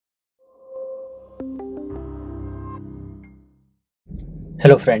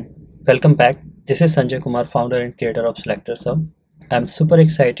Hello friend, welcome back. This is Sanjay Kumar, founder and creator of SelectorsHub. I'm super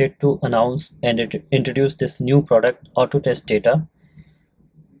excited to announce and introduce this new product, AutoTestData.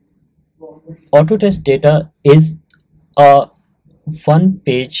 AutoTestData is a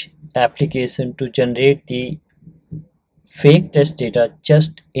one-page application to generate the fake test data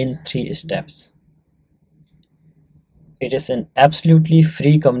just in 3 steps. It is an absolutely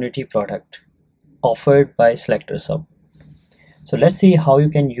free community product offered by SelectorsHub. So let's see how you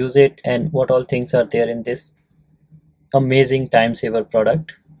can use it and what all things are there in this amazing time saver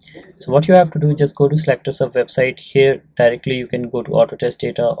product. So what you have to do, just go to SelectorsHub website. Here directly you can go to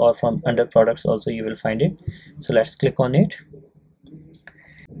AutoTestData, or from under products also you will find it. So let's click on it.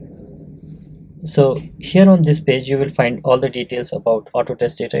 So here on this page you will find all the details about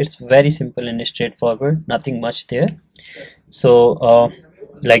AutoTestData. It's very simple and straightforward, nothing much there. So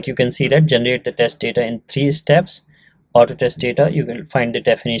like you can see that generate the test data in 3 steps. AutoTestData, you will find the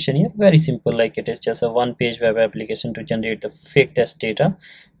definition here, very simple, like it is just a one-page web application to generate the fake test data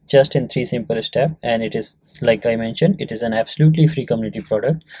just in 3 simple steps. And it is, like I mentioned, it is an absolutely free community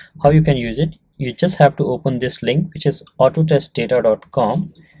product. How you can use it, you just have to open this link, which is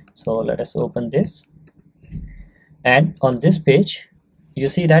autotestdata.com. so let us open this, and on this page you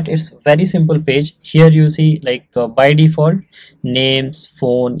see that it's very simple page. Here you see by default names,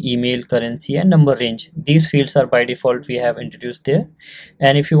 phone, email, currency and number range. These fields are by default we have introduced there,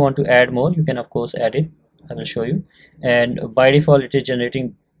 and if you want to add more you can of course add it. I will show you. And by default it is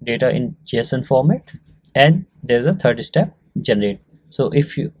generating data in JSON format, and there's a third step, generate. So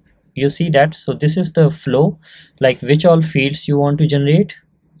if you see that, so this is the flow, like which all fields you want to generate,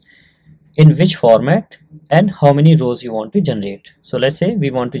 in which format, and how many rows you want to generate. So let's say we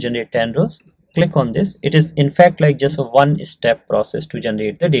want to generate 10 rows. Click on this. It is in fact like just a one-step process to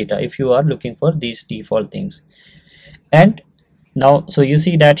generate the data if you are looking for these default things. And now, so you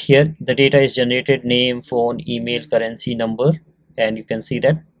see that here the data is generated: name, phone, email, currency, number, and you can see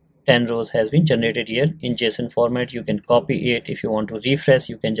that 10 rows has been generated here in JSON format. You can copy it. If you want to refresh,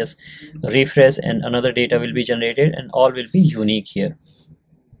 you can just refresh and another data will be generated, and all will be unique here.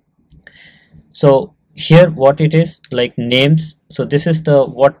 So here what it is, like names, so this is the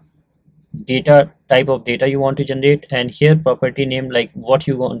what data type of data you want to generate, and here property name, like what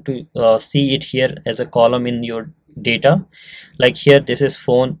you want to see it here as a column in your data. Like here this is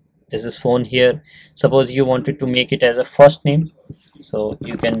phone, this is phone here. Suppose you wanted to make it as a first name, so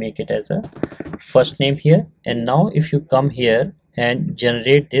you can make it as a first name here. And now if you come here and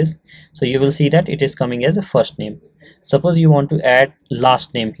generate this, so you will see that it is coming as a first name. Suppose you want to add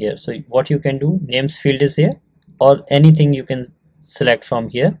last name here, so what you can do, names field is here, or anything you can select from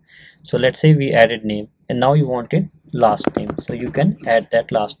here. So let's say we added name, and now you wanted last name, so you can add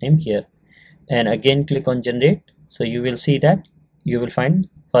that last name here, and again click on generate. So you will see that you will find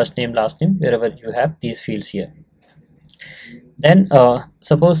first name, last name wherever you have these fields here. Then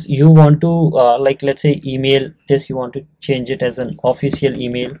suppose you want to like let's say email, this you want to change it as an official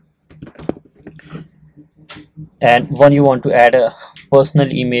email, and one you want to add a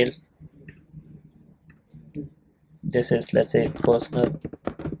personal email. This is, let's say, personal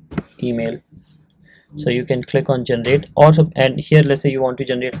email. So you can click on generate. Also, and here let's say you want to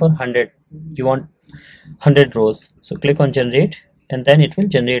generate for 100, you want 100 rows, so click on generate, and then it will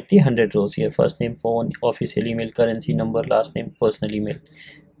generate the 100 rows here: first name, phone, official email, currency, number, last name, personal email.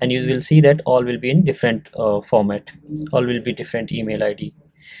 And you will see that all will be in different format, all will be different email ID.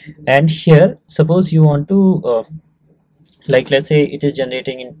 And here suppose you want to like let's say it is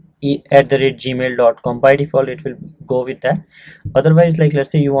generating in @gmail.com. by default it will go with that. Otherwise, like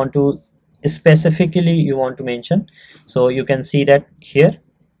let's say you want to specifically you want to mention, so you can see that here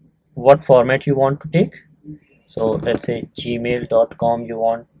what format you want to take. So let's say gmail.com you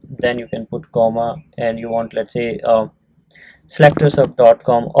want, then you can put comma, and you want, let's say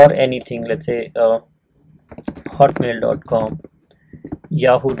SelectorsHub.com or anything, let's say hotmail.com,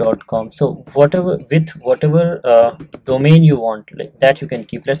 yahoo.com. so whatever, with whatever domain you want, like that you can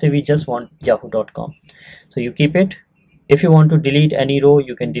keep. Let's say we just want yahoo.com, so you keep it. If you want to delete any row,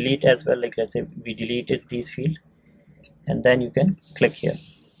 you can delete as well, like let's say we deleted these field, and then you can click here.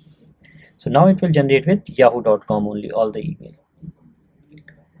 So now it will generate with yahoo.com only, all the email.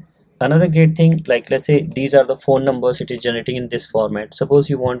 Another great thing, like let's say these are the phone numbers, it is generating in this format. Suppose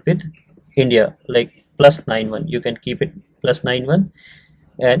you want with India, like +91, you can keep it +91,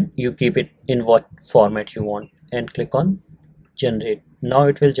 and you keep it in what format you want, and click on generate. Now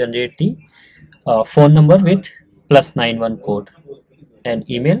it will generate the phone number with +91 code, and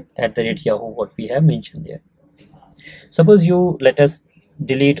email @yahoo, what we have mentioned there. Suppose you, let us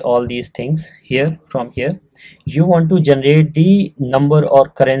delete all these things here. From here you want to generate the number or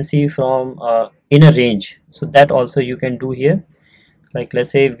currency from in a range, so that also you can do here. Like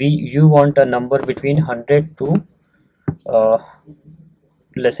let's say you want a number between 100 to uh,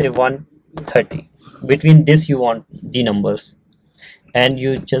 let's say 130. Between this you want the numbers, and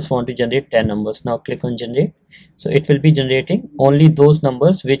you just want to generate 10 numbers. Now click on generate. So it will be generating only those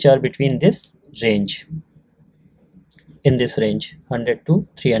numbers which are between this range, in this range 100 to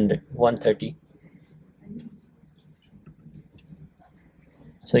 300 130.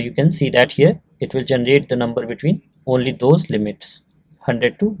 So you can see that here it will generate the number between only those limits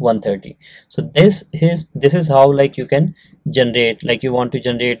 100 to 130. So this is how like you can generate, like you want to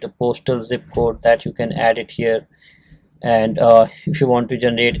generate the postal zip code, that you can add it here. And if you want to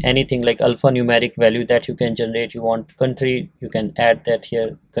generate anything like alphanumeric value, that you can generate. You want country, you can add that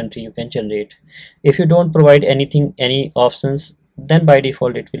here, country you can generate. If you don't provide anything, any options, then by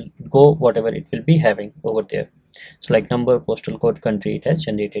default it will go whatever it will be having over there. So like number, postal code, country, it has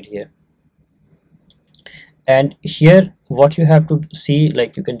generated here. And here what you have to see,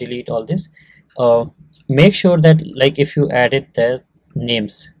 like you can delete all this. Make sure that like if you added the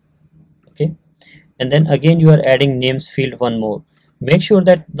names, okay, and then again you are adding names field one more, make sure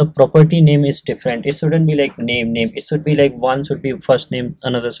that the property name is different. It shouldn't be like name, it should be like one should be first name,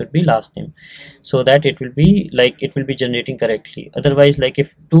 another should be last name, so that it will be like it will be generating correctly. Otherwise, like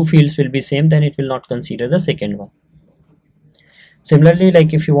if two fields will be same, then it will not consider the second one. Similarly,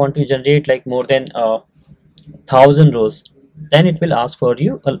 like if you want to generate like more than 1000 rows, then it will ask for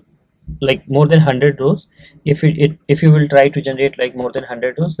you like more than 100 rows. If if you will try to generate like more than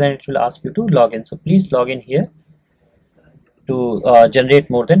 100 rows, then it will ask you to log in. So please log in here to generate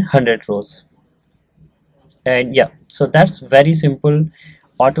more than 100 rows. And yeah, so that's very simple.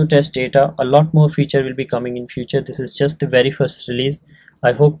 AutoTestData, a lot more feature will be coming in future. This is just the very first release.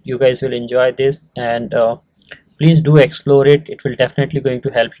 I hope you guys will enjoy this, and please do explore it. It will definitely going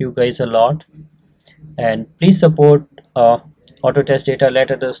to help you guys a lot. And please support AutoTestData.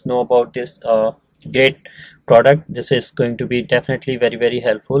 Let others know about this great product. This is going to be definitely very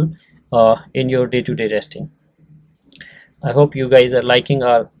helpful in your day-to-day testing. I hope you guys are liking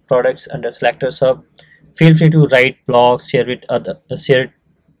our products under SelectorsHub. Feel free to write blogs,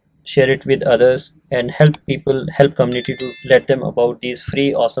 share it with others, and help community to let them about these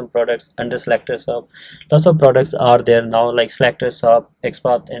free awesome products under SelectorsHub. Lots of products are there now, like SelectorsHub,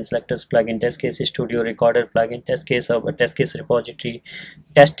 XPath and Selectors plugin, test case studio, recorder plugin, test case hub, a test case repository,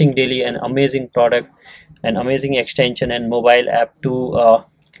 testing daily, an amazing product, an amazing extension and mobile app to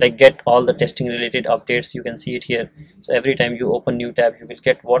like get all the testing related updates. You can see it here. So every time you open new tab, you will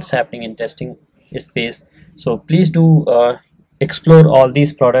get what's happening in testing space. So please do explore all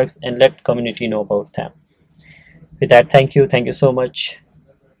these products and let community know about them. With that, thank you so much.